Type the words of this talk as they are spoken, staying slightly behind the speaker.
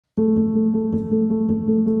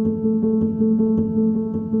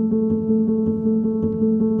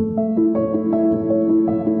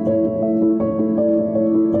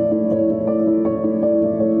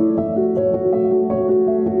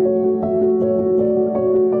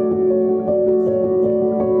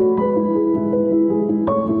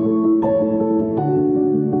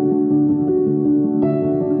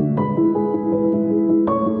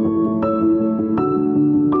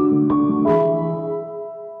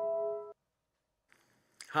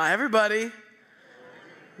Hi, everybody.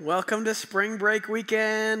 Welcome to spring break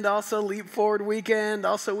weekend, also leap forward weekend.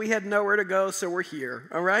 Also, we had nowhere to go, so we're here,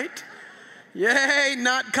 all right? Yay,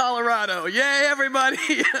 not Colorado. Yay, everybody.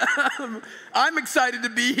 I'm excited to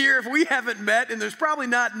be here. If we haven't met, and there's probably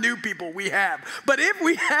not new people, we have. But if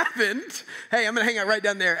we haven't, hey, I'm going to hang out right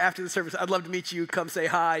down there after the service. I'd love to meet you. Come say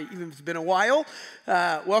hi, even if it's been a while.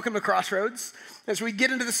 Welcome to Crossroads. As we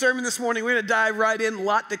get into the sermon this morning, we're going to dive right in, a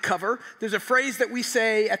lot to cover. There's a phrase that we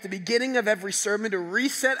say at the beginning of every sermon to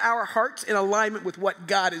reset our hearts in alignment with what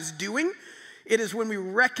God is doing. It is when we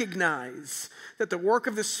recognize that the work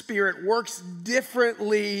of the Spirit works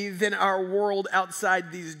differently than our world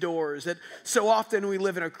outside these doors. That so often we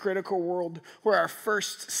live in a critical world where our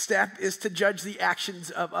first step is to judge the actions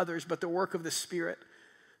of others, but the work of the Spirit,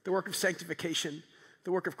 the work of sanctification,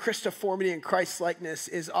 the work of Christoformity and Christ-likeness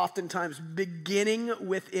is oftentimes beginning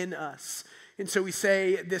within us. And so we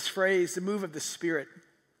say this phrase, the move of the Spirit,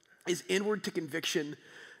 is inward to conviction,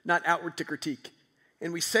 not outward to critique.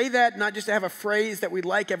 And we say that not just to have a phrase that we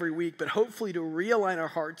like every week, but hopefully to realign our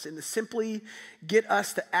hearts and to simply get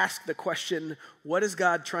us to ask the question, what is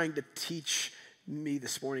God trying to teach me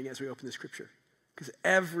this morning as we open the scripture? Because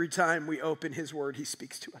every time we open his word, he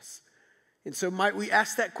speaks to us. And so might we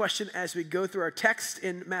ask that question as we go through our text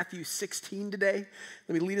in Matthew 16 today.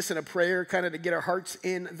 Let me lead us in a prayer kind of to get our hearts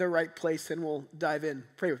in the right place, and we'll dive in.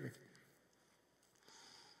 Pray with me.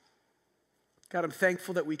 God, I'm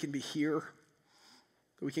thankful that we can be here.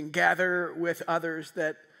 We can gather with others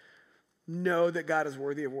that know that God is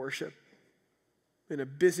worthy of worship. In a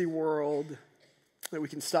busy world, that we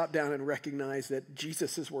can stop down and recognize that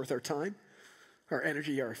Jesus is worth our time, our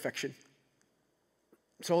energy, our affection.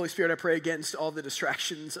 So Holy Spirit, I pray against all the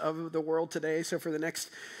distractions of the world today. So for the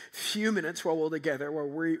next few minutes while we're together, while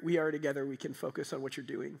we are together, we can focus on what you're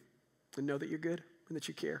doing and know that you're good and that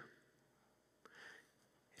you care.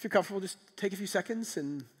 If you're comfortable, just take a few seconds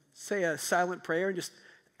and say a silent prayer and just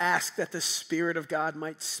ask that the Spirit of God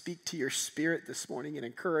might speak to your spirit this morning and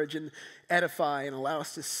encourage and edify and allow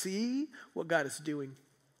us to see what God is doing.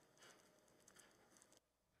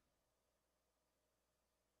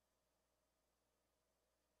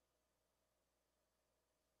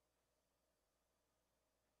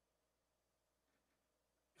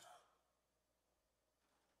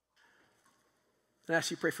 I ask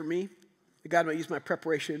you to pray for me, that God might use my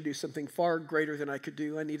preparation to do something far greater than I could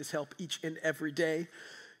do. I need his help each and every day.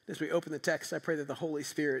 As we open the text, I pray that the Holy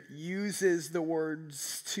Spirit uses the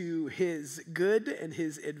words to his good and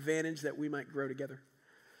his advantage that we might grow together.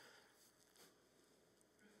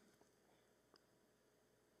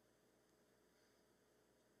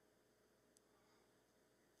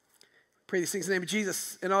 Pray these things in the name of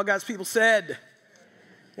Jesus, and all God's people said,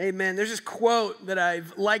 Amen. There's this quote that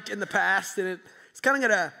I've liked in the past, and it's kind of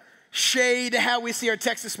going to shade how we see our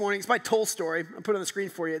text this morning. It's by Tolstoy. I'll put it on the screen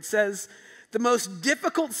for you. It says, the most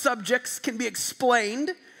difficult subjects can be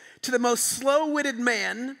explained to the most slow-witted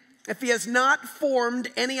man if he has not formed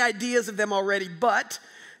any ideas of them already, but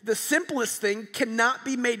the simplest thing cannot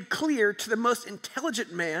be made clear to the most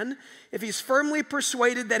intelligent man if he's firmly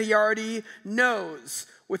persuaded that he already knows,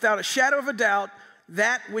 without a shadow of a doubt,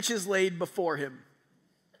 that which is laid before him.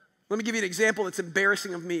 Let me give you an example that's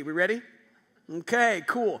embarrassing of me. We ready? Okay,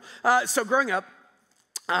 cool. So growing up,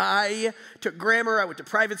 I took grammar. I went to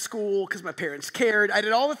private school because my parents cared. I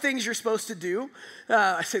did all the things you're supposed to do.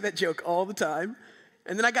 I say that joke all the time.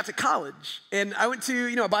 And then I got to college. And I went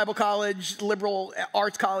to, a Bible college, liberal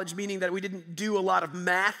arts college, meaning that we didn't do a lot of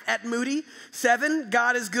math at Moody. 7,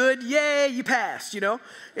 God is good. Yay, you passed,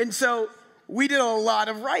 And so we did a lot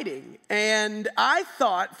of writing. And I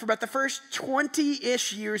thought for about the first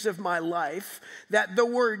 20-ish years of my life that the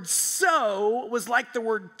word so was like the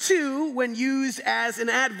word to when used as an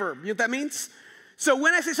adverb. You know what that means? So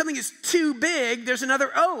when I say something is too big, there's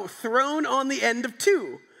another O thrown on the end of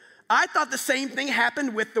to. I thought the same thing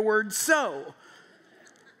happened with the word so.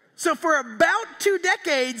 So for about 2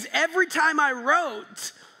 decades, every time I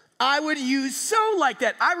wrote, I would use so like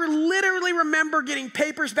that. I literally remember getting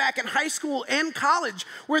papers back in high school and college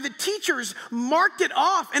where the teachers marked it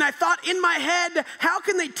off, and I thought in my head, how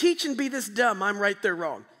can they teach and be this dumb? I'm right, they're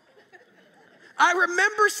wrong. I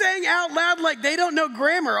remember saying out loud, like, they don't know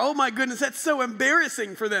grammar. Oh my goodness, that's so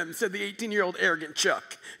embarrassing for them, said the 18-year-old arrogant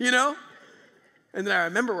Chuck, you know? And then I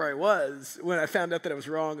remember where I was when I found out that I was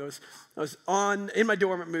wrong. I was in my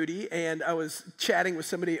dorm at Moody, and I was chatting with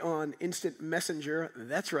somebody on Instant Messenger.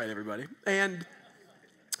 That's right, everybody. And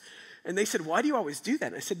they said, why do you always do that?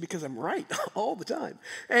 And I said, because I'm right all the time.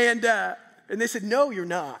 And they said, no, you're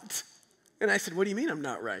not. And I said, what do you mean I'm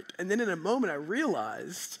not right? And then in a moment, I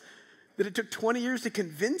realized that it took 20 years to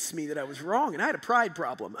convince me that I was wrong, and I had a pride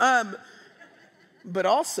problem. But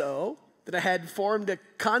also that I had formed a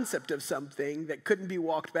concept of something that couldn't be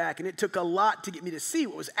walked back, and it took a lot to get me to see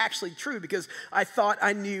what was actually true because I thought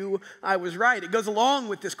I knew I was right. It goes along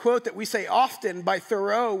with this quote that we say often by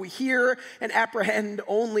Thoreau: we hear and apprehend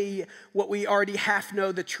only what we already half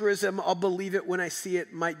know. The truism, I'll believe it when I see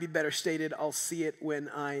it, might be better stated, I'll see it when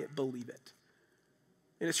I believe it.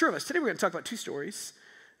 And it's true of us. Today we're going to talk about two stories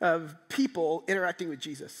of people interacting with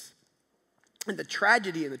Jesus. And the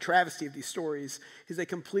tragedy and the travesty of these stories is they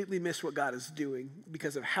completely miss what God is doing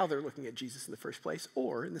because of how they're looking at Jesus in the first place,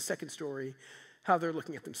 or in the second story, how they're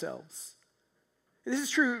looking at themselves. And this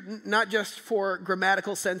is true not just for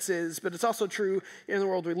grammatical senses, but it's also true in the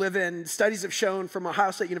world we live in. Studies have shown from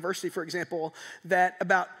Ohio State University, for example, that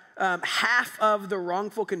about half of the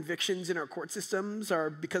wrongful convictions in our court systems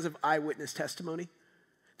are because of eyewitness testimony.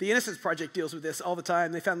 The Innocence Project deals with this all the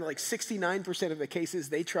time. They found that like 69% of the cases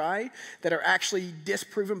they try that are actually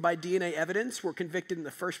disproven by DNA evidence were convicted in the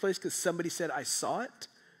first place because somebody said, I saw it.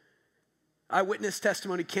 Eyewitness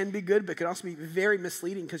testimony can be good, but can also be very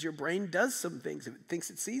misleading because your brain does some things if it thinks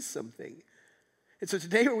it sees something. And so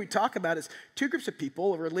today what we talk about is two groups of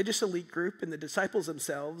people, a religious elite group and the disciples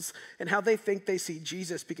themselves, and how they think they see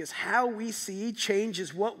Jesus, because how we see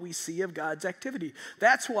changes what we see of God's activity.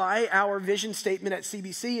 That's why our vision statement at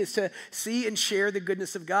CBC is to see and share the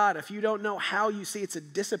goodness of God. If you don't know how you see, it's a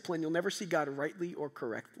discipline. You'll never see God rightly or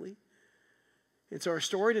correctly. And so our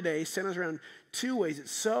story today centers around two ways that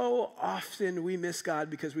so often we miss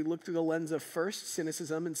God because we look through the lens of first,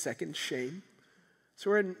 cynicism, and second, shame. So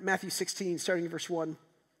we're in Matthew 16, starting in verse 1.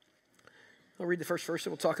 I'll read the first verse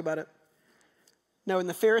and we'll talk about it. Now, when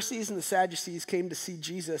the Pharisees and the Sadducees came to see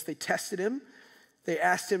Jesus, they tested him. They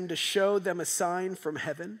asked him to show them a sign from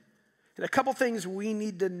heaven. And a couple things we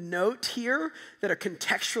need to note here that are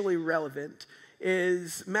contextually relevant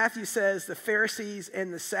is Matthew says the Pharisees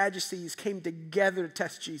and the Sadducees came together to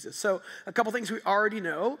test Jesus. So a couple things we already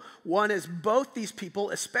know. One is both these people,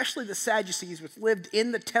 especially the Sadducees, which lived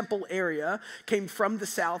in the temple area, came from the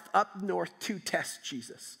south up north to test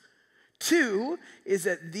Jesus. Two is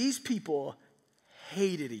that these people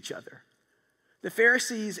hated each other. The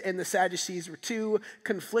Pharisees and the Sadducees were two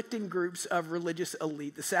conflicting groups of religious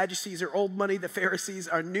elite. The Sadducees are old money. The Pharisees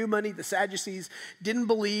are new money. The Sadducees didn't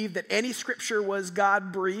believe that any scripture was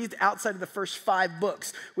God-breathed outside of the first 5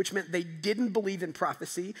 books, which meant they didn't believe in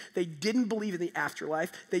prophecy. They didn't believe in the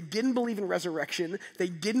afterlife. They didn't believe in resurrection. They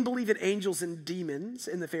didn't believe in angels and demons,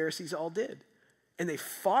 and the Pharisees all did. And they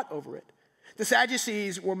fought over it. The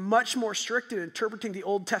Sadducees were much more strict in interpreting the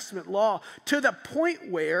Old Testament law to the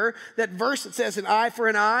point where that verse that says an eye for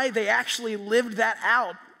an eye, they actually lived that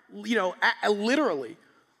out, literally.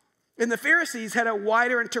 And the Pharisees had a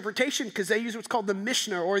wider interpretation because they used what's called the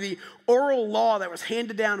Mishnah, or the oral law that was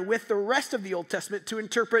handed down with the rest of the Old Testament to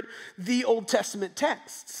interpret the Old Testament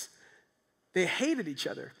texts. They hated each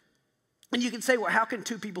other. And you can say, well, how can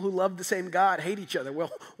two people who love the same God hate each other?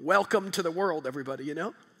 Well, welcome to the world, everybody, you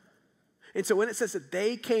know? And so when it says that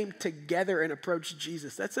they came together and approached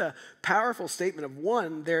Jesus, that's a powerful statement of,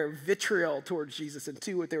 one, their vitriol towards Jesus, and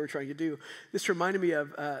two, what they were trying to do. This reminded me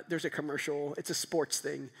of, there's a commercial, it's a sports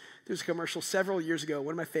thing. There's a commercial several years ago,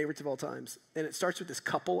 one of my favorites of all times. And it starts with this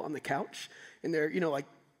couple on the couch, and they're, like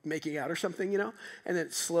making out or something, and then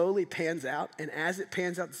it slowly pans out. And as it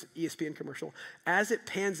pans out, this ESPN commercial, as it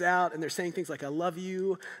pans out and they're saying things like, I love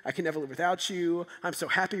you, I can never live without you, I'm so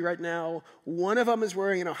happy right now. One of them is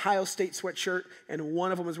wearing an Ohio State sweatshirt and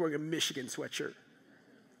one of them is wearing a Michigan sweatshirt,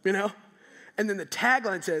 And then the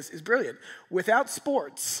tagline says, is brilliant, without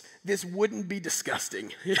sports, this wouldn't be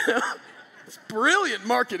disgusting, It's brilliant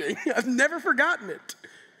marketing. I've never forgotten it.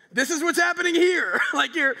 This is what's happening here.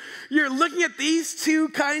 Like you're looking at these two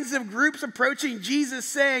kinds of groups approaching Jesus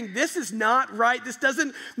saying, this is not right. This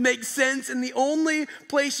doesn't make sense. And the only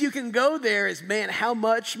place you can go there is, man, how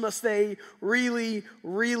much must they really,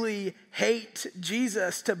 really hate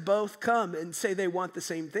Jesus to both come and say they want the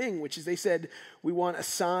same thing, which is they said, we want a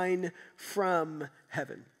sign from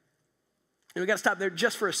heaven. And we got to stop there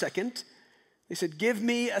just for a second. They said, give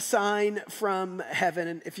me a sign from heaven.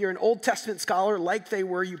 And if you're an Old Testament scholar like they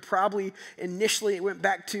were, you probably initially went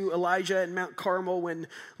back to Elijah and Mount Carmel when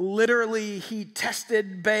literally he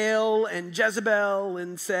tested Baal and Jezebel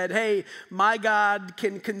and said, hey, my God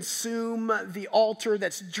can consume the altar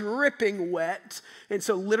that's dripping wet. And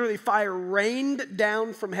so literally fire rained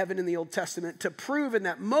down from heaven in the Old Testament to prove in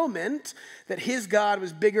that moment that his God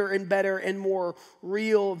was bigger and better and more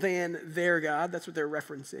real than their God. That's what they're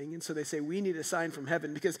referencing. And so they say, we need a sign from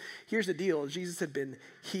heaven, because here's the deal. Jesus had been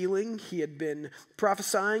healing, he had been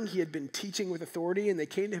prophesying, he had been teaching with authority, and they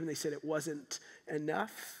came to him and they said it wasn't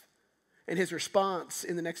enough. And his response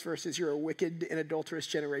in the next verse is, you're a wicked and adulterous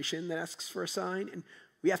generation that asks for a sign. And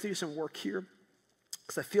we have to do some work here,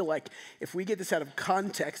 because I feel like if we get this out of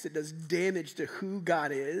context, it does damage to who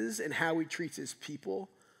God is and how he treats his people.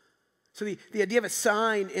 So the idea of a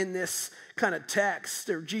sign in this kind of text,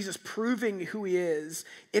 or Jesus proving who he is,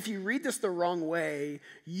 if you read this the wrong way,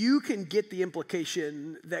 you can get the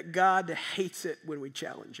implication that God hates it when we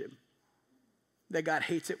challenge him, that God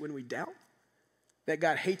hates it when we doubt, that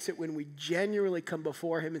God hates it when we genuinely come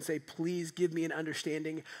before him and say, please give me an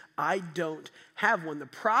understanding. I don't have one. The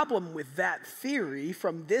problem with that theory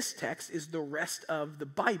from this text is the rest of the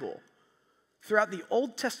Bible. Throughout the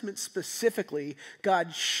Old Testament specifically,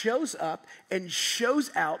 God shows up and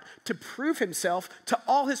shows out to prove himself to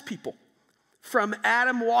all his people. From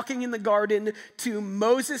Adam walking in the garden to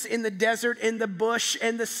Moses in the desert and the bush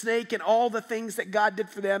and the snake and all the things that God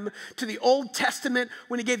did for them, to the Old Testament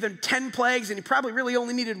when he gave them 10 plagues and he probably really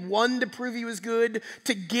only needed one to prove he was good,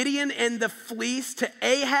 to Gideon and the fleece, to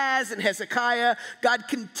Ahaz and Hezekiah. God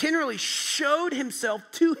continually showed himself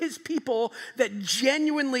to his people that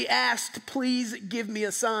genuinely asked, please give me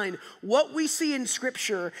a sign. What we see in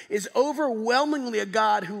Scripture is overwhelmingly a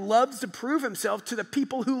God who loves to prove himself to the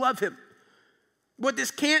people who love him. What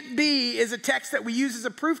this can't be is a text that we use as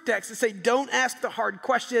a proof text to say, don't ask the hard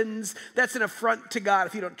questions. That's an affront to God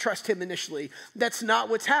if you don't trust him initially. That's not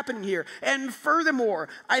what's happening here. And furthermore,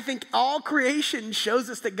 I think all creation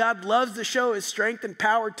shows us that God loves to show his strength and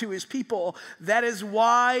power to his people. That is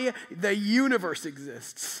why the universe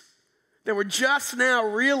exists. That we're just now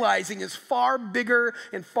realizing is far bigger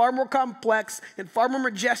and far more complex and far more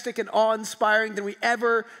majestic and awe-inspiring than we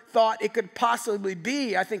ever thought it could possibly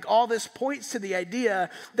be. I think all this points to the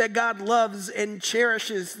idea that God loves and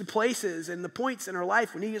cherishes the places and the points in our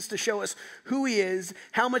life when he gets to show us who he is,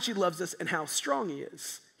 how much he loves us, and how strong he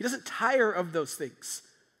is. He doesn't tire of those things.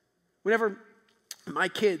 Whenever my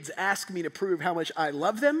kids ask me to prove how much I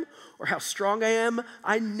love them or how strong I am,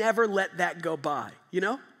 I never let that go by, you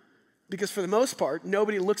know? Because for the most part,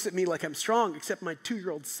 nobody looks at me like I'm strong except my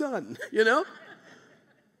 2-year-old son, you know?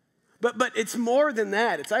 But it's more than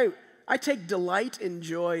that. It's I take delight and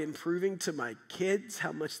joy in proving to my kids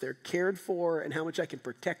how much they're cared for and how much I can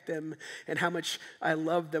protect them and how much I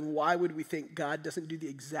love them. Why would we think God doesn't do the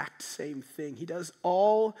exact same thing? He does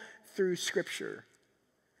all through Scripture.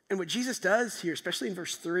 And what Jesus does here, especially in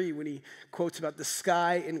verse 3, when he quotes about the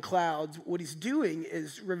sky and clouds, what he's doing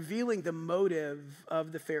is revealing the motive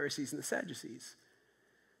of the Pharisees and the Sadducees.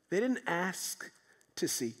 They didn't ask to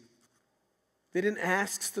see. They didn't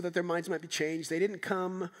ask so that their minds might be changed. They didn't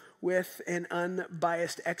come with an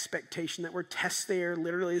unbiased expectation. That word test there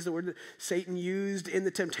literally is the word that Satan used in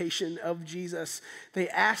the temptation of Jesus. They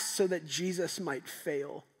asked so that Jesus might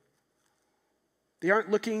fail. They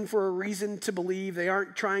aren't looking for a reason to believe. They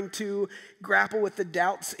aren't trying to grapple with the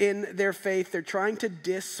doubts in their faith. They're trying to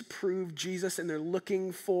disprove Jesus, and they're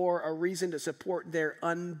looking for a reason to support their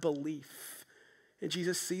unbelief. And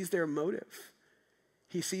Jesus sees their motive.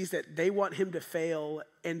 He sees that they want him to fail,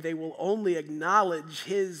 and they will only acknowledge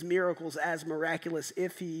his miracles as miraculous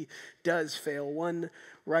if he does fail. One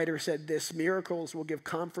writer said this: miracles will give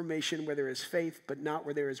confirmation where there is faith, but not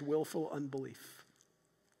where there is willful unbelief.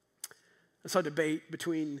 I saw a debate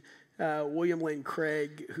between William Lane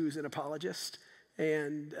Craig, who's an apologist,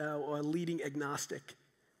 and a leading agnostic.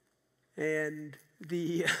 And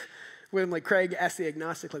William Lane Craig asked the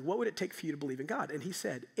agnostic, what would it take for you to believe in God? And he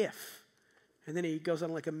said, if. And then he goes on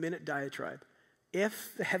a 1-minute diatribe.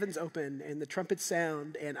 If the heavens open and the trumpets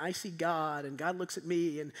sound and I see God and God looks at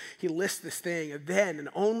me and he lists this thing, and then and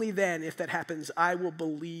only then, if that happens, I will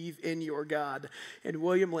believe in your God. And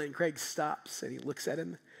William Lane Craig stops and he looks at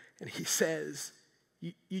him and he says,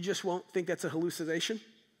 you just won't think that's a hallucination?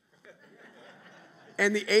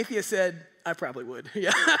 And the atheist said, I probably would.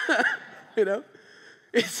 Yeah, you know?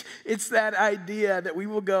 It's that idea that we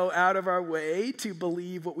will go out of our way to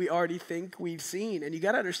believe what we already think we've seen. And you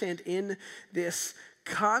got to understand, in this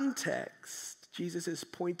context, Jesus is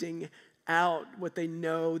pointing out what they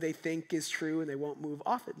know they think is true, and they won't move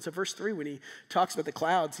off it. And so verse 3, when he talks about the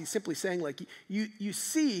clouds, he's simply saying, like, you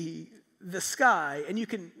see the sky, and you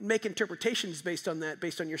can make interpretations based on that,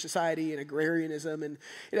 based on your society and agrarianism, and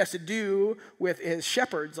it has to do with his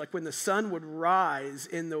shepherds. Like when the sun would rise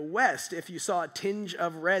in the west, if you saw a tinge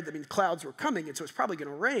of red, that means clouds were coming, and so it's probably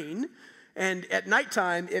going to rain. And at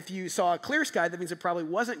nighttime, if you saw a clear sky, that means it probably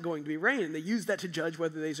wasn't going to be rain. And they use that to judge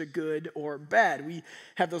whether these are good or bad. We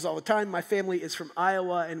have those all the time. My family is from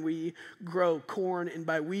Iowa, and we grow corn. And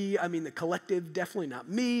by we, I mean the collective, definitely not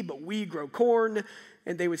me, but we grow corn.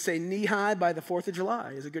 And they would say knee-high by the 4th of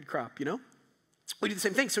July is a good crop, you know? We do the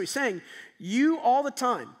same thing. So he's saying, you all the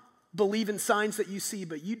time believe in signs that you see,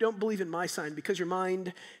 but you don't believe in my sign because your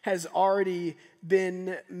mind has already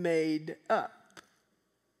been made up.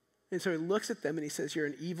 And so he looks at them and he says, you're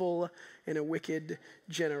an evil and a wicked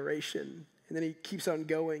generation. And then he keeps on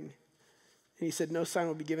going. And he said, no sign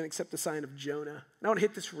will be given except the sign of Jonah. And I want to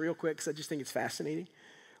hit this real quick because I just think it's fascinating.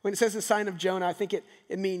 When it says the sign of Jonah, I think it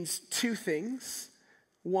means two things.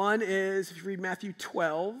 One is, if you read Matthew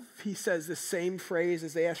 12, he says the same phrase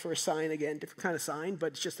as they ask for a sign again, different kind of sign,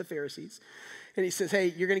 but it's just the Pharisees. And he says,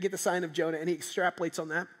 hey, you're going to get the sign of Jonah. And he extrapolates on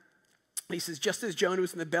that. He says, just as Jonah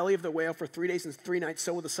was in the belly of the whale for 3 days and 3 nights,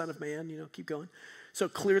 so will the Son of Man, keep going. So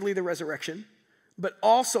clearly the resurrection. But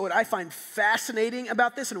also what I find fascinating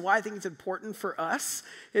about this and why I think it's important for us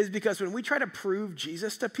is because when we try to prove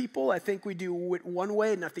Jesus to people, I think we do it one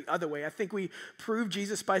way and not the other way. I think we prove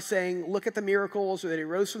Jesus by saying, look at the miracles or that he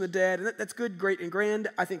rose from the dead. And that's good, great, and grand.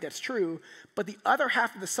 I think that's true. But the other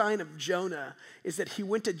half of the sign of Jonah is that he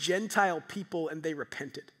went to Gentile people and they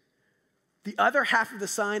repented. The other half of the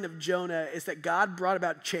sign of Jonah is that God brought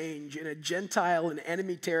about change in a Gentile and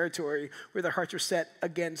enemy territory where their hearts were set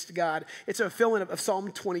against God. It's a fulfillment of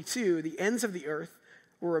Psalm 22. The ends of the earth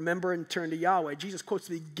will remember and turn to Yahweh. Jesus quotes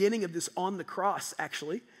the beginning of this on the cross,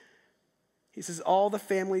 actually. He says, all the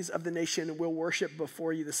families of the nation will worship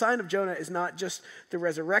before you. The sign of Jonah is not just the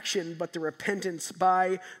resurrection, but the repentance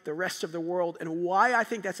by the rest of the world. And why I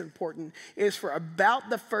think that's important is for about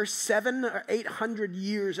the first 700 or 800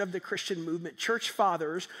 years of the Christian movement, church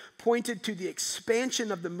fathers pointed to the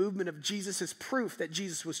expansion of the movement of Jesus as proof that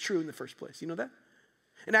Jesus was true in the first place. You know that?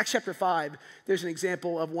 In Acts chapter 5, there's an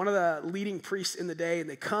example of one of the leading priests in the day, and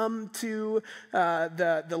they come to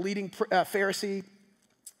the leading Pharisee,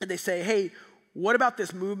 and they say, hey, what about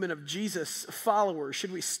this movement of Jesus followers?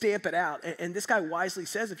 Should we stamp it out? And this guy wisely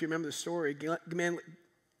says, if you remember the story,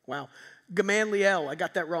 Gamaliel, I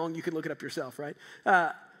got that wrong. You can look it up yourself, right?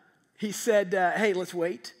 He said, hey, let's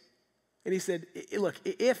wait. And he said, look,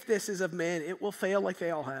 if this is of man, it will fail like they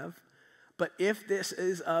all have. But if this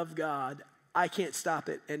is of God, I can't stop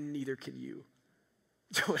it, and neither can you.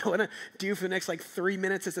 So what I want to do for the next 3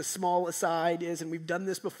 minutes as a small aside is, and we've done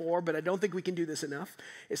this before, but I don't think we can do this enough,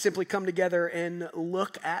 is simply come together and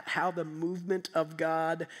look at how the movement of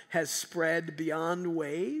God has spread beyond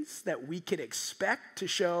ways that we could expect to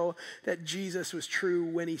show that Jesus was true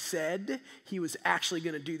when he said he was actually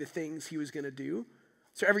going to do the things he was going to do.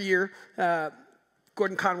 So every year,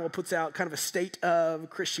 Gordon Conwell puts out kind of a state of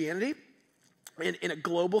Christianity in a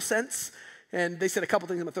global sense. And they said a couple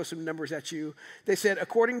things. I'm going to throw some numbers at you. They said,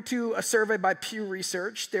 according to a survey by Pew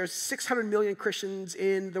Research, there's 600 million Christians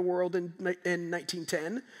in the world in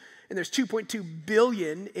 1910. And there's 2.2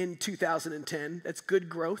 billion in 2010. That's good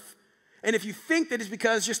growth. And if you think that it's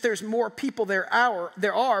because just there's more people there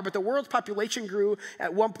are, but the world's population grew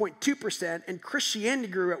at 1.2%, and Christianity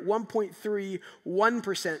grew at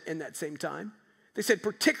 1.31% in that same time. They said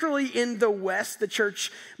particularly in the West, the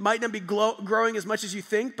church might not be growing as much as you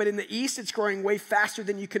think, but in the East, it's growing way faster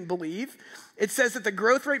than you can believe. It says that the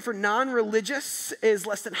growth rate for non-religious is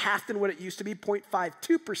less than half than what it used to be,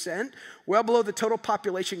 0.52%, well below the total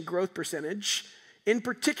population growth percentage. In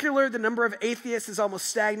particular, the number of atheists is almost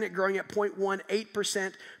stagnant, growing at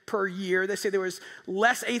 0.18% per year. They say there was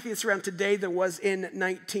less atheists around today than was in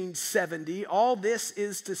 1970. All this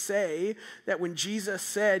is to say that when Jesus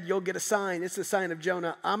said, you'll get a sign, it's the sign of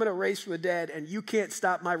Jonah, I'm going to raise from the dead, and you can't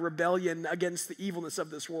stop my rebellion against the evilness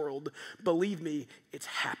of this world. Believe me, it's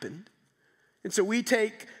happened. And so we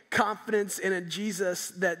take confidence in a Jesus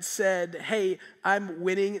that said, hey, I'm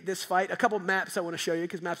winning this fight. A couple maps I want to show you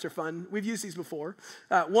because maps are fun. We've used these before.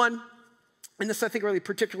 One, and this I think really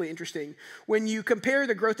particularly interesting, when you compare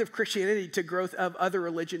the growth of Christianity to growth of other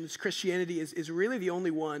religions, Christianity is really the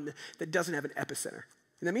only one that doesn't have an epicenter.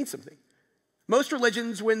 And that means something. Most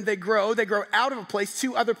religions, when they grow out of a place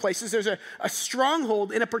to other places. There's a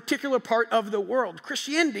stronghold in a particular part of the world.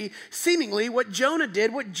 Christianity, seemingly what Jonah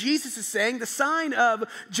did, what Jesus is saying, the sign of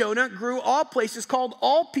Jonah, grew all places, called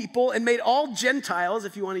all people, and made all Gentiles,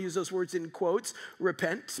 if you want to use those words in quotes,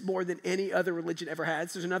 repent more than any other religion ever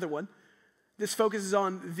has. There's another one. This focuses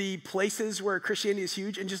on the places where Christianity is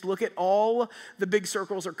huge, and just look at all the big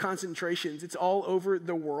circles or concentrations. It's all over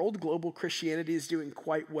the world. Global Christianity is doing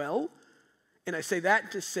quite well. And I say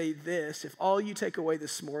that to say this: if all you take away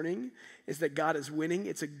this morning is that God is winning,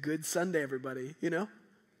 it's a good Sunday, everybody, you know?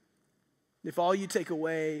 If all you take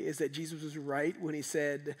away is that Jesus was right when he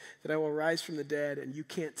said that I will rise from the dead and you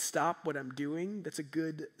can't stop what I'm doing, that's a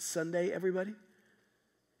good Sunday, everybody.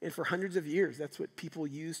 And for hundreds of years, that's what people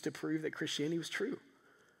used to prove that Christianity was true.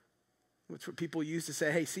 That's what people used to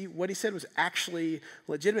say, hey, see, what he said was actually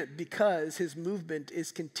legitimate because his movement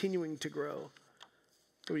is continuing to grow.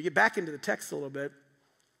 So when you get back into the text a little bit,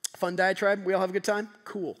 fun diatribe, we all have a good time?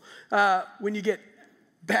 Cool. When you get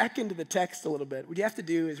back into the text a little bit, what you have to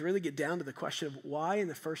do is really get down to the question of why in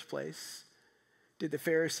the first place did the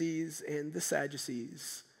Pharisees and the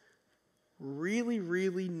Sadducees really,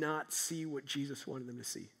 really not see what Jesus wanted them to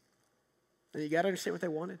see. And you got to understand what they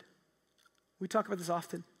wanted. We talk about this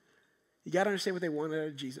often. You got to understand what they wanted out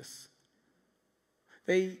of Jesus.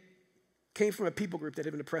 They came from a people group that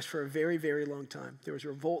had been oppressed for a very, very long time. There was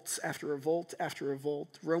revolts after revolt after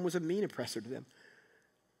revolt. Rome was a mean oppressor to them.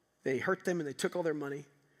 They hurt them and they took all their money.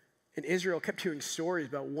 And Israel kept hearing stories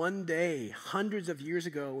about one day, hundreds of years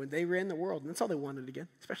ago, when they ran the world. And that's all they wanted again,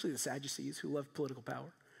 especially the Sadducees who loved political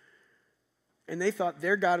power. And they thought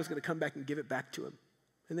their God was going to come back and give it back to them.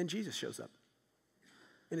 And then Jesus shows up.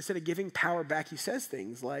 And instead of giving power back, he says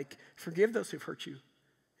things like, forgive those who've hurt you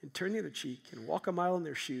and turn the other cheek and walk a mile in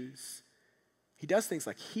their shoes. He does things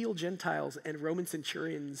like heal Gentiles and Roman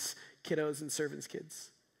centurions' kiddos and servants'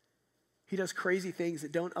 kids. He does crazy things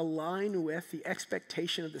that don't align with the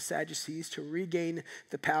expectation of the Sadducees to regain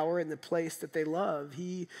the power and the place that they love.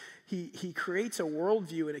 He creates a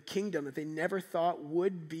worldview and a kingdom that they never thought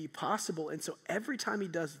would be possible. And so every time he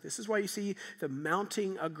does this is why you see the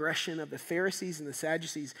mounting aggression of the Pharisees and the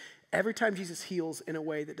Sadducees. Every time Jesus heals in a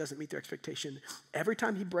way that doesn't meet their expectation, every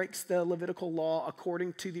time he breaks the Levitical law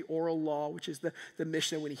according to the oral law, which is the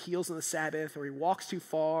Mishnah, when he heals on the Sabbath, or he walks too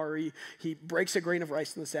far, or he breaks a grain of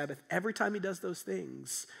rice on the Sabbath, every time he does those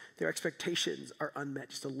things, their expectations are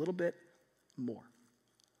unmet just a little bit more.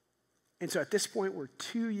 And so at this point, we're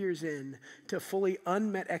 2 years in to fully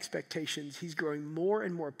unmet expectations. He's growing more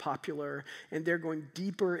and more popular, and they're going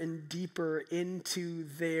deeper and deeper into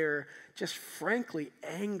their, just frankly,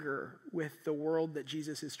 anger with the world that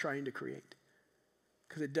Jesus is trying to create.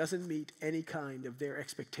 Because it doesn't meet any kind of their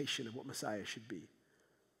expectation of what Messiah should be.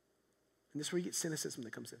 And this is where you get cynicism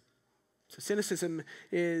that comes in. So cynicism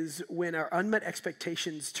is when our unmet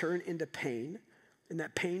expectations turn into pain, and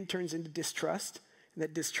that pain turns into distrust, and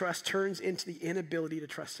that distrust turns into the inability to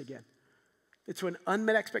trust again. It's when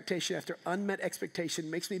unmet expectation after unmet expectation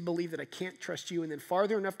makes me believe that I can't trust you, and then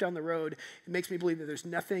farther enough down the road, it makes me believe that there's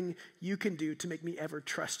nothing you can do to make me ever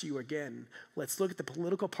trust you again. Let's look at the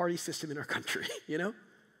political party system in our country, you know?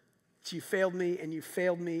 So you failed me, and you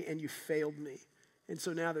failed me, and you failed me. And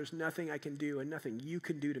so now there's nothing I can do and nothing you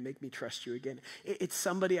can do to make me trust you again. It's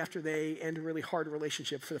somebody after they end a really hard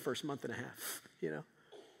relationship for the first month and a half, you know?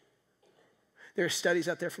 There are studies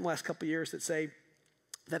out there from the last couple of years that say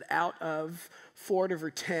that out of 4 out of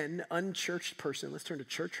every 10 unchurched person, let's turn to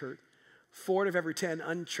church hurt, 4 out of every 10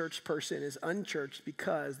 unchurched person is unchurched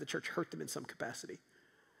because the church hurt them in some capacity.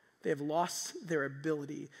 They have lost their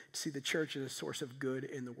ability to see the church as a source of good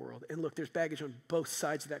in the world. And look, there's baggage on both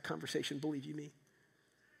sides of that conversation, believe you me.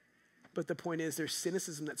 But the point is, there's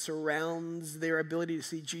cynicism that surrounds their ability to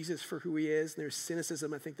see Jesus for who he is. And there's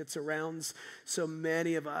cynicism, I think, that surrounds so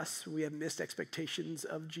many of us. We have missed expectations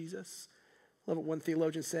of Jesus. I love what one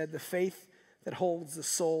theologian said: the faith that holds the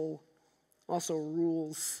soul also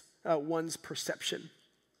rules one's perception.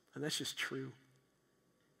 And that's just true.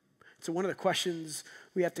 So one of the questions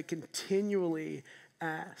we have to continually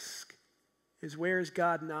ask is, where is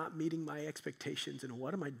God not meeting my expectations, and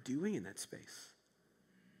what am I doing in that space?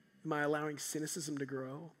 Am I allowing cynicism to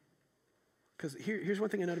grow? Because here's one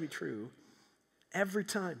thing I know to be true. Every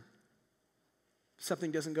time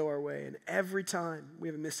something doesn't go our way, and every time we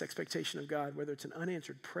have a missed expectation of God, whether it's an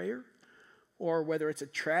unanswered prayer, or whether it's a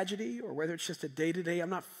tragedy, or whether it's just a day-to-day,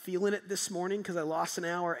 I'm not feeling it this morning because I lost an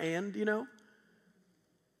hour, and, you know,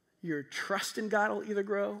 your trust in God will either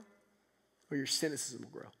grow or your cynicism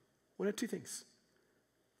will grow. One of two things.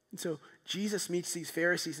 And so Jesus meets these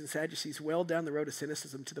Pharisees and Sadducees well down the road of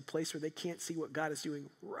cynicism to the place where they can't see what God is doing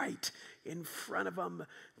right in front of them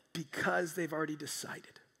because they've already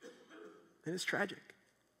decided. And it's tragic.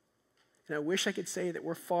 And I wish I could say that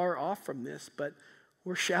we're far off from this, but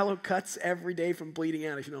we're shallow cuts every day from bleeding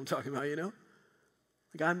out, if you know what I'm talking about, you know?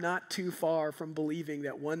 Like, I'm not too far from believing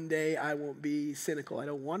that one day I won't be cynical. I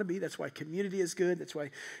don't want to be. That's why community is good. That's why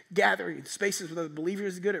gathering in spaces with other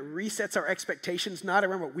believers is good. It resets our expectations, not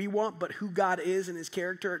around what we want, but who God is and his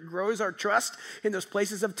character. It grows our trust in those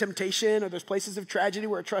places of temptation or those places of tragedy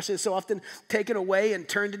where our trust is so often taken away and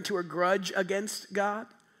turned into a grudge against God.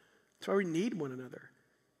 That's why we need one another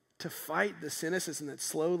to fight the cynicism that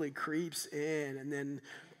slowly creeps in and then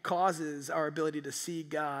causes our ability to see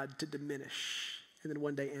God to diminish and then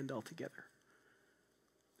one day end altogether.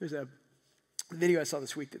 There's a video I saw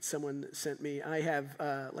this week that someone sent me. I have,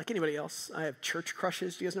 like anybody else, I have church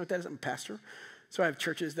crushes. Do you guys know what that is? I'm a pastor. So I have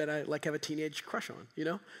churches that I like have a teenage crush on, you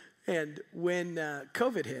know? And when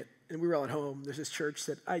COVID hit and we were all at home, there's this church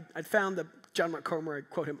that I'd found that John Mark Comer, I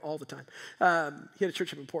quote him all the time. He had a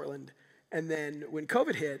church up in Portland. And then when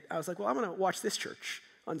COVID hit, I was like, well, I'm going to watch this church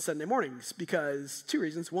on Sunday mornings because two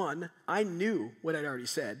reasons. One, I knew what I'd already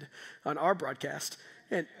said on our broadcast.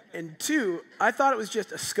 And two, I thought it was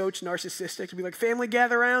just a scotch narcissistic to be like, family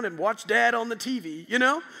gather around and watch dad on the TV, you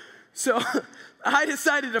know? So I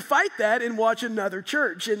decided to fight that and watch another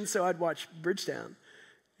church. And so I'd watch Bridgetown.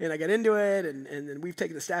 And I got into it, and then we've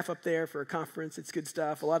taken the staff up there for a conference. It's good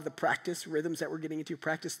stuff. A lot of the practice rhythms that we're getting into,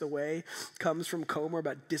 Practice the Way, comes from Comer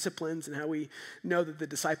about disciplines and how we know that the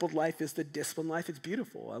discipled life is the disciplined life. It's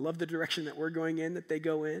beautiful. I love the direction that we're going in, that they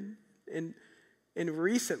go in. And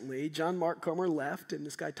recently, John Mark Comer left, and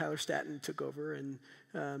this guy, Tyler Staton, took over. And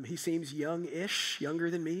he seems young-ish, younger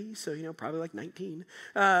than me, so, you know, probably like 19.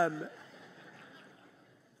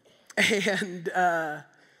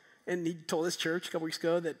 And he told his church a couple weeks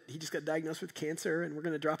ago that he just got diagnosed with cancer, and we're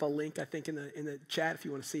going to drop a link, I think, in the chat if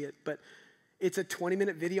you want to see it. But it's a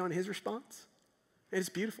 20-minute video on his response, and it's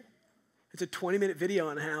beautiful. It's a 20-minute video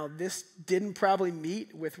on how this didn't probably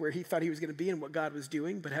meet with where he thought he was going to be and what God was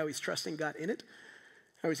doing, but how he's trusting God in it,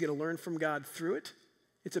 how he's going to learn from God through it.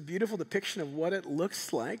 It's a beautiful depiction of what it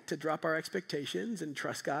looks like to drop our expectations and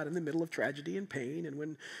trust God in the middle of tragedy and pain, and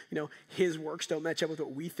when, you know, his works don't match up with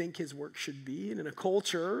what we think his work should be. And in a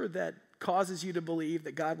culture that causes you to believe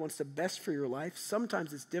that God wants the best for your life,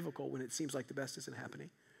 sometimes it's difficult when it seems like the best isn't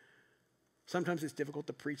happening. Sometimes it's difficult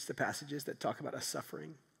to preach the passages that talk about us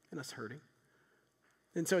suffering and us hurting.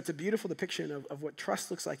 And so it's a beautiful depiction of what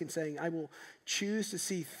trust looks like in saying, I will choose to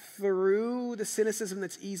see through the cynicism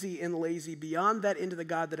that's easy and lazy, beyond that into the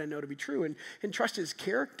God that I know to be true, and trust his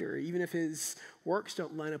character, even if his works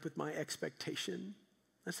don't line up with my expectation.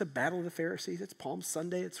 That's the battle of the Pharisees. It's Palm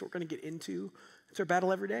Sunday. It's what we're going to get into. It's our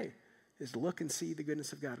battle every day, is look and see the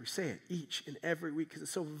goodness of God. We say it each and every week because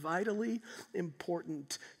it's so vitally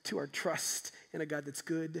important to our trust in a God that's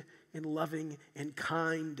good and loving and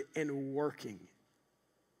kind and working.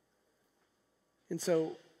 And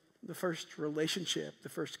so the first relationship, the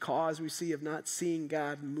first cause we see of not seeing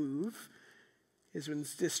God move is when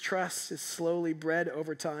distrust is slowly bred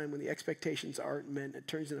over time, when the expectations aren't met. It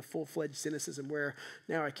turns into full-fledged cynicism where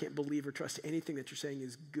now I can't believe or trust anything that you're saying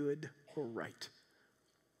is good or right.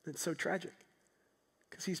 And it's so tragic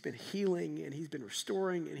because he's been healing and he's been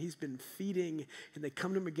restoring and he's been feeding, and they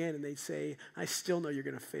come to him again and they say, I still know you're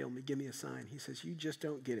going to fail me. Give me a sign. He says, you just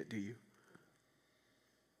don't get it, do you?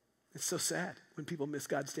 It's so sad when people miss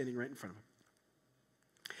God standing right in front of them.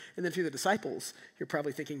 And then if you're the disciples, you're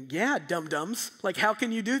probably thinking, yeah, dum-dums, like how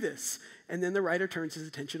can you do this? And then the writer turns his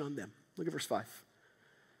attention on them. Look at verse 5.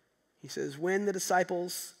 He says, when the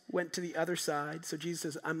disciples went to the other side, so Jesus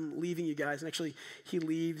says, I'm leaving you guys. And actually, he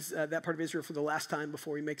leaves that part of Israel for the last time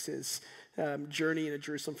before he makes his journey into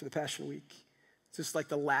Jerusalem for the Passion Week. It's just like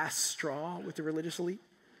the last straw with the religious elite.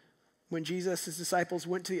 When Jesus, his disciples,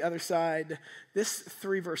 went to the other side, this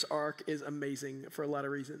 3-verse arc is amazing for a lot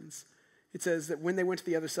of reasons. It says that when they went to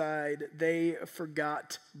the other side, they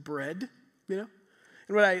forgot bread, you know?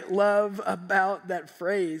 And what I love about that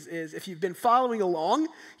phrase is if you've been following along,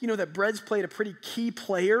 you know that bread's played a pretty key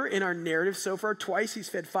player in our narrative so far. Twice he's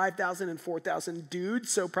fed 5,000 and 4,000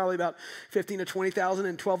 dudes, so probably about 15 to 20,000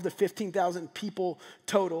 and 12 to 15,000 people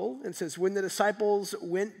total. And says when the disciples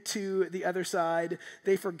went to the other side,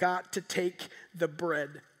 they forgot to take the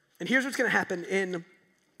bread. And here's what's going to happen in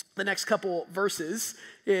the next couple verses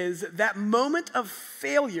is that moment of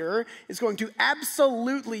failure is going to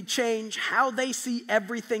absolutely change how they see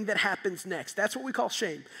everything that happens next. That's what we call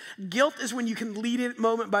shame. Guilt is when you can lead it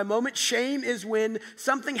moment by moment. Shame is when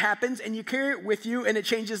something happens and you carry it with you and it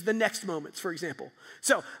changes the next moments, for example.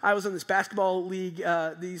 So I was in this basketball league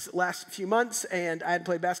these last few months, and I hadn't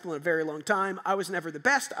played basketball in a very long time. I was never the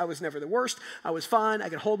best. I was never the worst. I was fine. I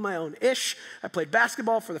could hold my own-ish. I played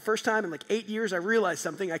basketball for the first time in like 8 years. I realized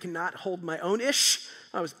something. I cannot hold my own-ish.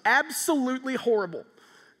 I was absolutely horrible.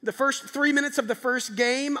 The first 3 minutes of the first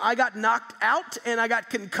game, I got knocked out and I got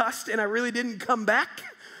concussed and I really didn't come back.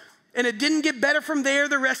 And it didn't get better from there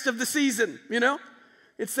the rest of the season, you know?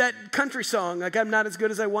 It's that country song, like I'm not as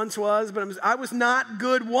good as I once was, but I was not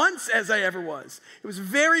good once as I ever was. It was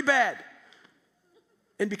very bad.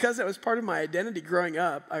 And because that was part of my identity growing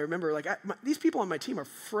up, I remember like these people on my team are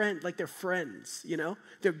they're friends, you know?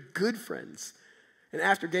 They're good friends. And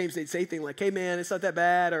after games, they'd say things like, hey, man, it's not that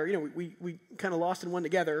bad, or, you know, we kind of lost and won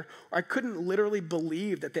together. Or I couldn't literally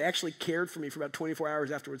believe that they actually cared for me for about 24 hours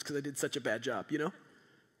afterwards because I did such a bad job, you know?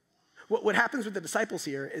 What happens with the disciples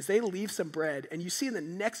here is they leave some bread, and you see in the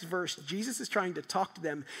next verse, Jesus is trying to talk to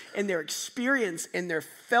them, and their experience and their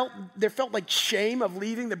felt like shame of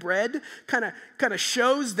leaving the bread kind of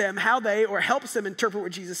shows them how or helps them interpret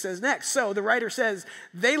what Jesus says next. So the writer says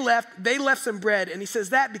they left some bread, and he says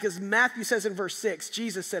that because Matthew says in verse 6,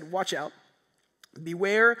 Jesus said, watch out.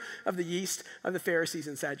 Beware of the yeast of the Pharisees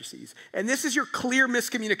and Sadducees. And this is your clear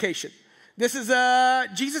miscommunication. This is,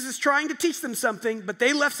 Jesus is trying to teach them something, but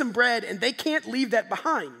they left some bread and they can't leave that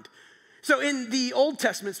behind. So in the Old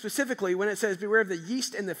Testament specifically, when it says beware of the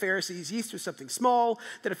yeast and the Pharisees, yeast was something small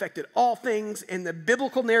that affected all things. In the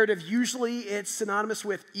biblical narrative, usually it's synonymous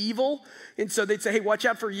with evil. And so they'd say, hey, watch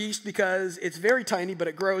out for yeast because it's very tiny, but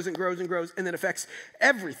it grows and grows and grows and then affects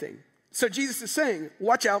everything. So Jesus is saying,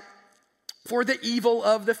 watch out for the evil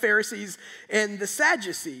of the Pharisees and the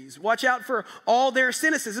Sadducees. Watch out for all their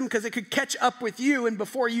cynicism because it could catch up with you and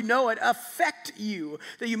before you know it, affect you.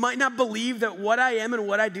 That you might not believe that what I am and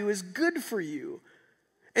what I do is good for you.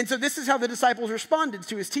 And so this is how the disciples responded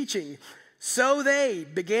to his teaching. So they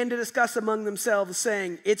began to discuss among themselves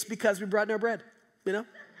saying, it's because we brought no bread, you know?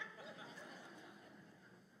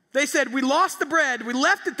 They said, we lost the bread, we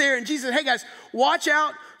left it there, and Jesus said, hey guys, watch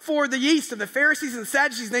out for the yeast of the Pharisees and the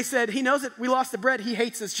Sadducees. And they said, he knows it, we lost the bread, he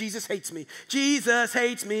hates us, Jesus hates me. Jesus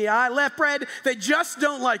hates me, I left bread, they just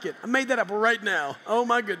don't like it. I made that up right now, oh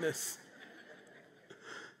my goodness.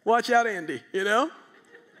 Watch out, Andy, you know?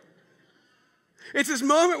 It's this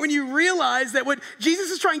moment when you realize that what Jesus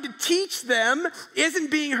is trying to teach them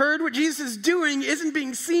isn't being heard. What Jesus is doing isn't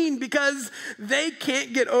being seen because they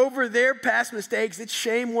can't get over their past mistakes. It's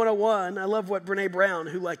shame 101. I love what Brene Brown,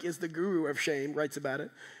 who is the guru of shame, writes about it.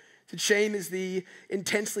 That shame is the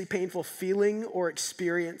intensely painful feeling or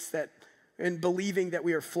experience and believing that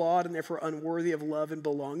we are flawed and therefore unworthy of love and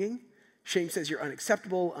belonging. Shame says you're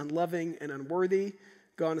unacceptable, unloving, and unworthy.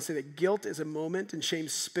 Go on to say that guilt is a moment and shame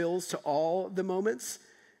spills to all the moments.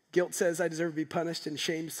 Guilt says I deserve to be punished and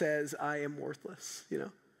shame says I am worthless, you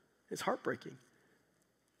know? It's heartbreaking.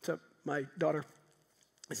 So my daughter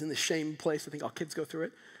is in the shame place. I think all kids go through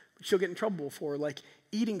it. But she'll get in trouble for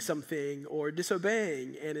eating something or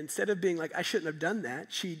disobeying. And instead of being like, I shouldn't have done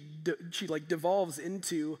that, she devolves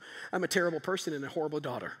into I'm a terrible person and a horrible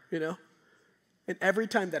daughter, you know? And every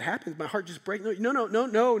time that happens, my heart just breaks.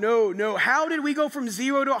 No. How did we go from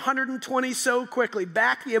 0 to 120 so quickly?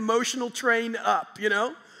 Back the emotional train up, you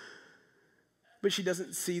know? But she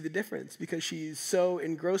doesn't see the difference because she's so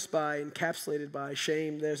engrossed by, encapsulated by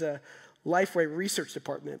shame. There's a Lifeway research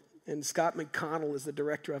department, and Scott McConnell is the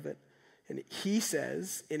director of it. And he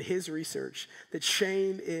says in his research that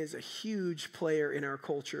shame is a huge player in our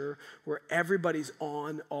culture where everybody's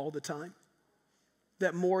on all the time.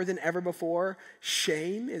 That more than ever before,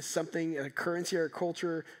 shame is something, a currency our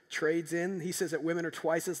culture trades in. He says that women are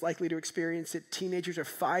twice as likely to experience it. Teenagers are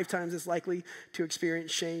 5 times as likely to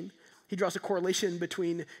experience shame. He draws a correlation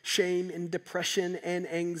between shame and depression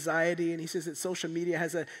and anxiety, and he says that social media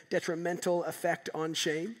has a detrimental effect on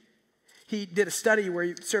shame. He did a study where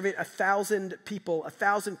he surveyed 1,000 people,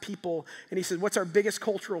 and he said, what's our biggest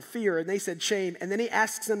cultural fear? And they said shame. And then he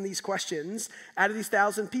asks them these questions. Out of these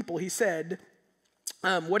 1,000 people, he said,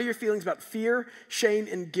 what are your feelings about fear, shame,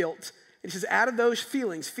 and guilt? And he says, out of those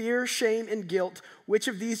feelings, fear, shame, and guilt, which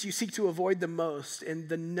of these do you seek to avoid the most? And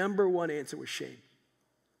the number one answer was shame.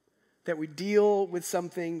 That we deal with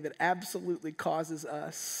something that absolutely causes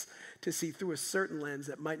us to see through a certain lens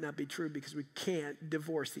that might not be true because we can't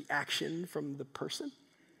divorce the action from the person.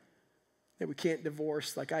 That we can't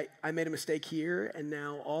divorce, I made a mistake here, and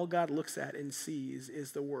now all God looks at and sees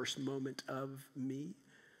is the worst moment of me.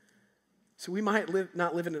 So we might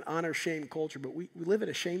not live in an honor-shame culture, but we live in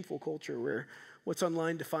a shameful culture where what's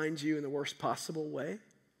online defines you in the worst possible way.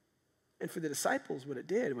 And for the disciples, what it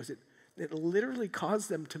did was it literally caused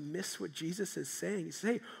them to miss what Jesus is saying. He says,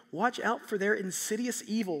 hey, watch out for their insidious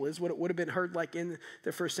evil is what it would have been heard like in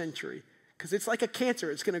the first century. Because it's like a cancer,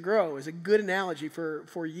 it's going to grow, is a good analogy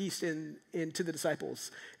for yeast into the disciples.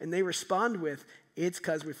 And they respond with, it's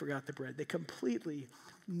because we forgot the bread. They completely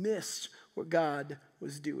missed what God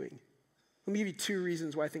was doing. Let me give you two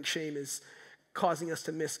reasons why I think shame is causing us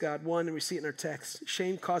to miss God. One, and we see it in our text,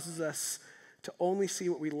 shame causes us to only see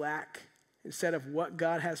what we lack instead of what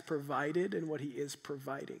God has provided and what he is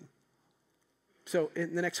providing. So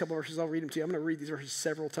in the next couple of verses, I'll read them to you. I'm going to read these verses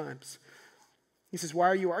several times. He says, why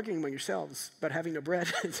are you arguing among yourselves about having no bread?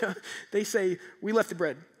 So they say, we left the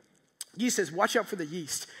bread. Jesus says, watch out for the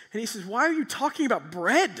yeast. And he says, why are you talking about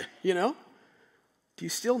bread, Do you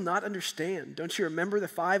still not understand? Don't you remember the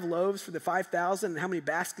 5 loaves for the 5,000 and how many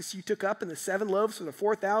baskets you took up, and the 7 loaves for the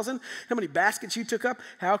 4,000? How many baskets you took up?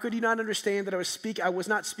 How could you not understand that I was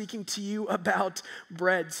not speaking to you about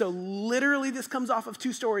bread? So literally this comes off of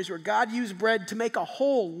 2 stories where God used bread to make a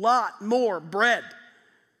whole lot more bread.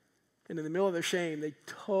 And in the middle of their shame, they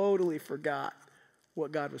totally forgot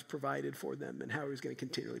what God was provided for them and how he was going to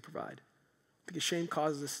continually provide. Because shame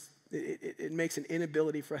causes us, it makes an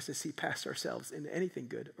inability for us to see past ourselves into anything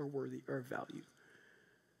good or worthy or of value.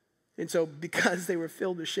 And so because they were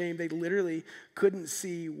filled with shame, they literally couldn't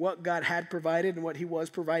see what God had provided and what he was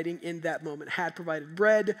providing in that moment. Had provided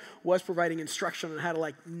bread, was providing instruction on how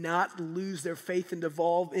to not lose their faith and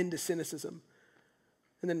devolve into cynicism.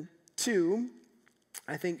 And then 2,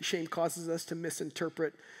 I think shame causes us to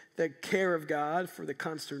misinterpret the care of God for the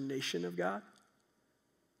consternation of God.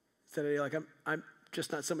 Instead of I'm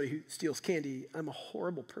just not somebody who steals candy. I'm a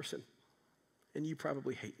horrible person, and you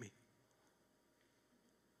probably hate me.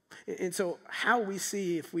 And so how we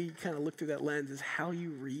see, if we kind of look through that lens, is how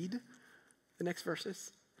you read the next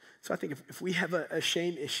verses. So I think if we have a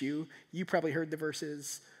shame issue, you probably heard the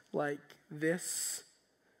verses like this.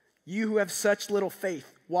 You who have such little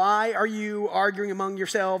faith, why are you arguing among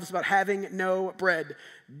yourselves about having no bread?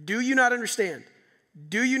 Do you not understand?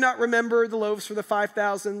 Do you not remember the loaves for the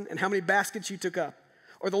 5,000 and how many baskets you took up?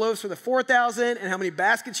 Or the loaves for the 4,000 and how many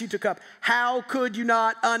baskets you took up? How could you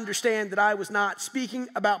not understand that I was not speaking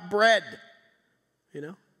about bread?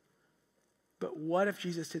 But what if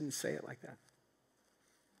Jesus didn't say it like that?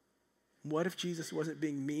 What if Jesus wasn't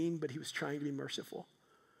being mean, but he was trying to be merciful?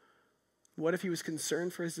 What if he was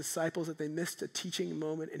concerned for his disciples that they missed a teaching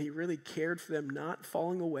moment and he really cared for them not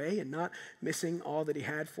falling away and not missing all that he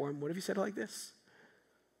had for them? What if he said it like this?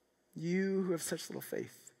 You who have such little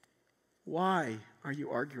faith, why are you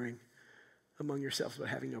arguing among yourselves about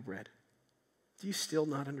having no bread? Do you still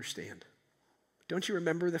not understand? Don't you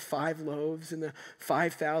remember the 5 loaves and the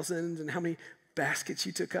 5,000 and how many baskets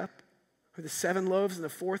you took up? Or the 7 loaves and the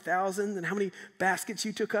 4,000 and how many baskets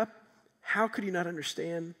you took up? How could you not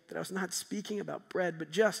understand that I was not speaking about bread,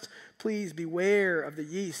 but just please beware of the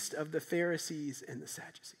yeast of the Pharisees and the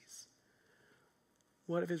Sadducees?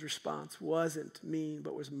 What if his response wasn't mean,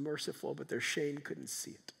 but was merciful, but their shame couldn't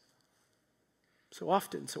see it? So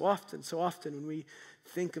often when we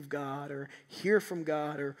think of God or hear from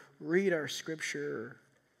God or read our scripture,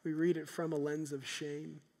 we read it from a lens of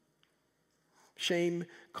shame. Shame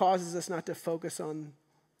causes us not to focus on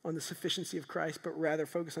the sufficiency of Christ, but rather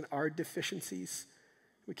focus on our deficiencies.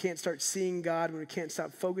 We can't start seeing God when we can't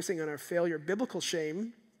stop focusing on our failure. Biblical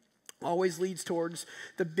shame always leads towards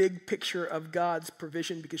the big picture of God's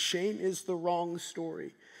provision because shame is the wrong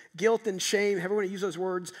story. Guilt and shame, however you want to use those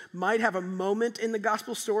words, might have a moment in the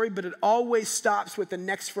gospel story, but it always stops with the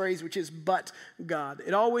next phrase, which is, but God.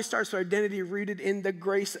 It always starts with identity rooted in the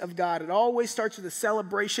grace of God. It always starts with a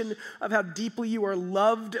celebration of how deeply you are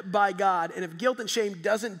loved by God. And if guilt and shame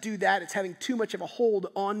doesn't do that, it's having too much of a hold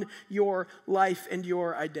on your life and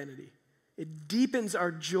your identity. It deepens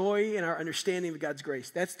our joy and our understanding of God's grace.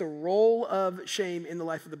 That's the role of shame in the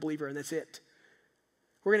life of the believer, and that's it.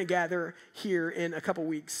 We're going to gather here in a couple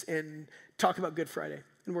weeks and talk about Good Friday.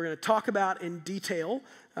 And we're going to talk about in detail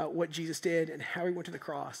what Jesus did and how he went to the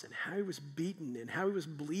cross and how he was beaten and how he was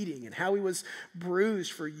bleeding and how he was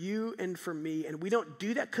bruised for you and for me. And we don't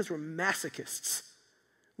do that because we're masochists.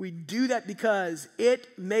 We do that because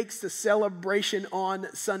it makes the celebration on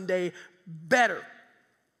Sunday better.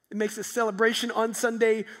 It makes the celebration on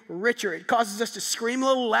Sunday richer. It causes us to scream a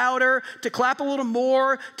little louder, to clap a little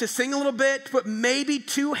more, to sing a little bit, to put maybe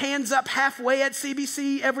 2 hands up halfway at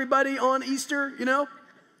CBC, everybody on Easter,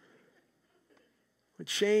 What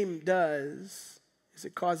shame does is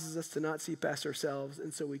it causes us to not see past ourselves,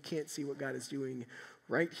 and so we can't see what God is doing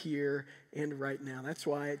right here and right now. That's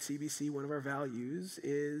why at CBC, one of our values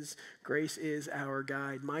is grace is our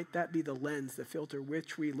guide. Might that be the lens, the filter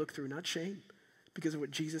which we look through, not shame, because of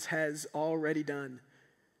what Jesus has already done.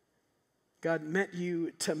 God met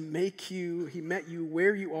you to make you, he met you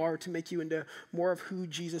where you are to make you into more of who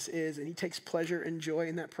Jesus is, and he takes pleasure and joy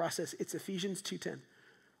in that process. It's Ephesians 2:10,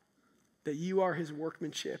 that you are his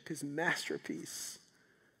workmanship, his masterpiece,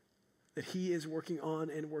 that he is working on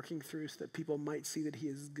and working through so that people might see that he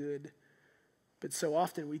is good. But so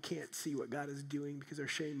often we can't see what God is doing because our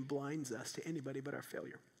shame blinds us to anybody but our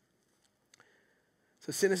failure.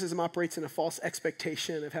 So cynicism operates in a false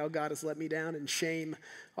expectation of how God has let me down, and shame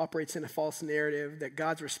operates in a false narrative that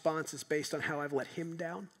God's response is based on how I've let him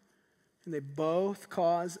down. And they both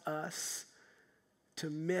cause us to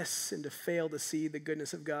miss and to fail to see the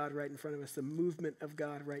goodness of God right in front of us, the movement of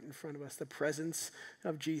God right in front of us, the presence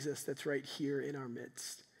of Jesus that's right here in our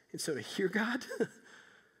midst. And so to hear God,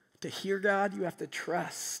 you have to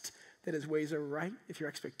trust that his ways are right if your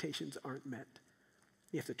expectations aren't met.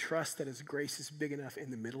 You have to trust that his grace is big enough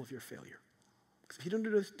in the middle of your failure. Because if you don't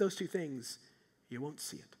do those two things, you won't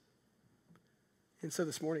see it. And so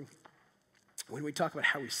this morning, when we talk about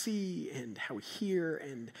how we see and how we hear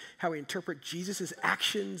and how we interpret Jesus'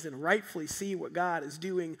 actions and rightfully see what God is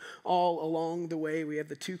doing all along the way, we have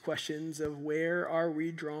the two questions of where are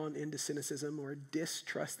we drawn into cynicism or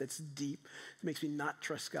distrust that's deep, that makes me not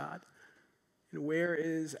trust God? And where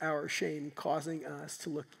is our shame causing us to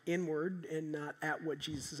look inward and not at what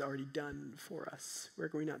Jesus has already done for us? Where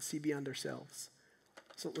can we not see beyond ourselves?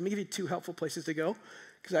 So let me give you two helpful places to go,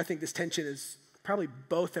 because I think this tension is probably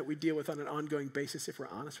both that we deal with on an ongoing basis if we're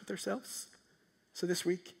honest with ourselves. So this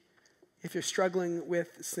week, if you're struggling with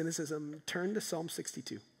cynicism, turn to Psalm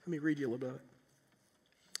 62. Let me read you a little bit.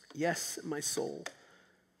 Yes, my soul,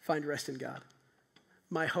 find rest in God.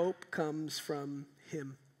 My hope comes from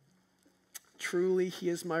him. Truly, he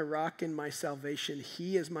is my rock and my salvation.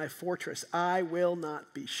 He is my fortress. I will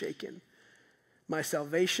not be shaken. My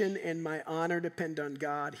salvation and my honor depend on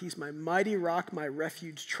God. He's my mighty rock, my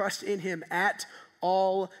refuge. Trust in him at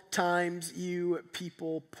all times. You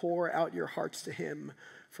people, pour out your hearts to him,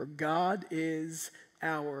 for God is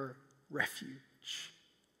our refuge.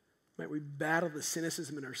 Might we battle the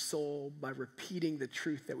cynicism in our soul by repeating the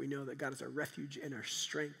truth that we know that God is our refuge and our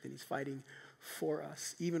strength, and he's fighting for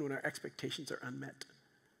us, even when our expectations are unmet.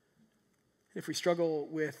 And if we struggle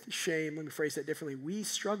with shame, let me phrase that differently. We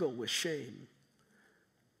struggle with shame.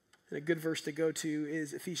 And a good verse to go to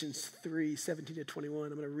is Ephesians 3:17-21. I'm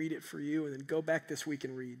going to read it for you and then go back this week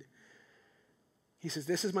and read. He says,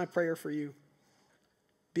 this is my prayer for you.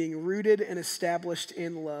 Being rooted and established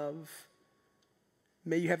in love,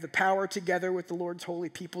 may you have the power together with the Lord's holy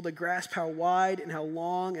people to grasp how wide and how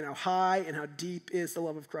long and how high and how deep is the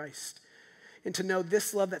love of Christ. And to know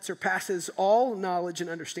this love that surpasses all knowledge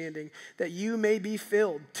and understanding, that you may be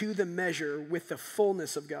filled to the measure with the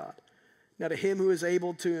fullness of God. Now to him who is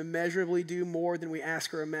able to immeasurably do more than we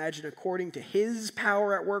ask or imagine, according to his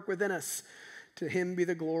power at work within us, to him be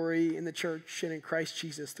the glory in the church and in Christ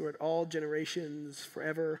Jesus throughout all generations,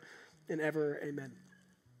 forever and ever. Amen.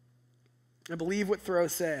 I believe what Thoreau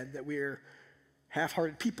said, that we're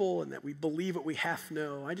half-hearted people and that we believe what we half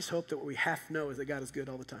know. I just hope that what we half know is that God is good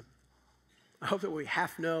all the time. I hope that what we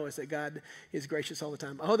half know is that God is gracious all the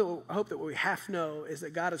time. I hope that what we half know is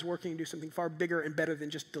that God is working to do something far bigger and better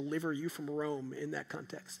than just deliver you from Rome in that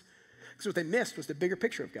context. Because what they missed was the bigger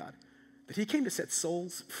picture of God. That he came to set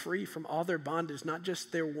souls free from all their bondage, not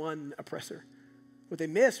just their one oppressor. What they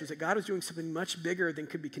missed was that God was doing something much bigger than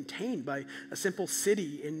could be contained by a simple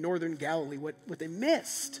city in northern Galilee. What they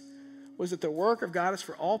missed was that the work of God is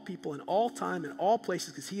for all people in all time and all places,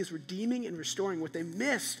 because he is redeeming and restoring. What they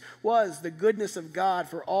missed was the goodness of God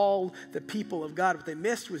for all the people of God. What they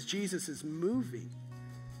missed was Jesus' moving.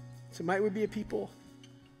 So might we be a people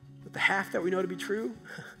that the half that we know to be true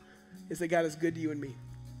is that God is good to you and me,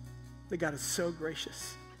 that God is so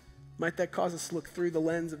gracious. Might that cause us to look through the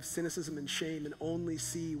lens of cynicism and shame and only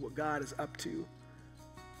see what God is up to.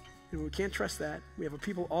 And when we can't trust that, we have a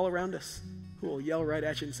people all around us who will yell right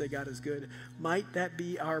at you and say, God is good. Might that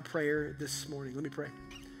be our prayer this morning? Let me pray.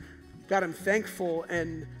 God, I'm thankful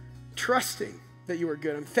and trusting that you are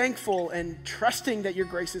good. I'm thankful and trusting that your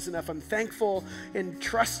grace is enough. I'm thankful and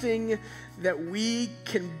trusting that we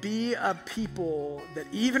can be a people that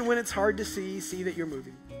even when it's hard to see that you're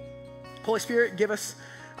moving. Holy Spirit, give us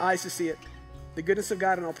eyes to see it, the goodness of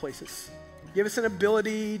God in all places. Give us an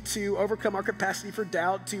ability to overcome our capacity for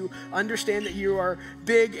doubt, to understand that you are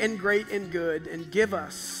big and great and good, and give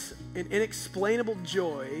us an inexplainable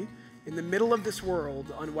joy in the middle of this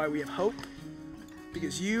world on why we have hope,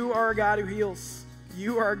 because you are a God who heals.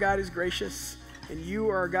 You are a God who's gracious, and you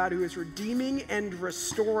are a God who is redeeming and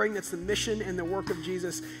restoring. That's the mission and the work of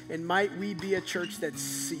Jesus, and might we be a church that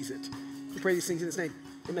sees it. We pray these things in his name.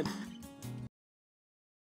 Amen.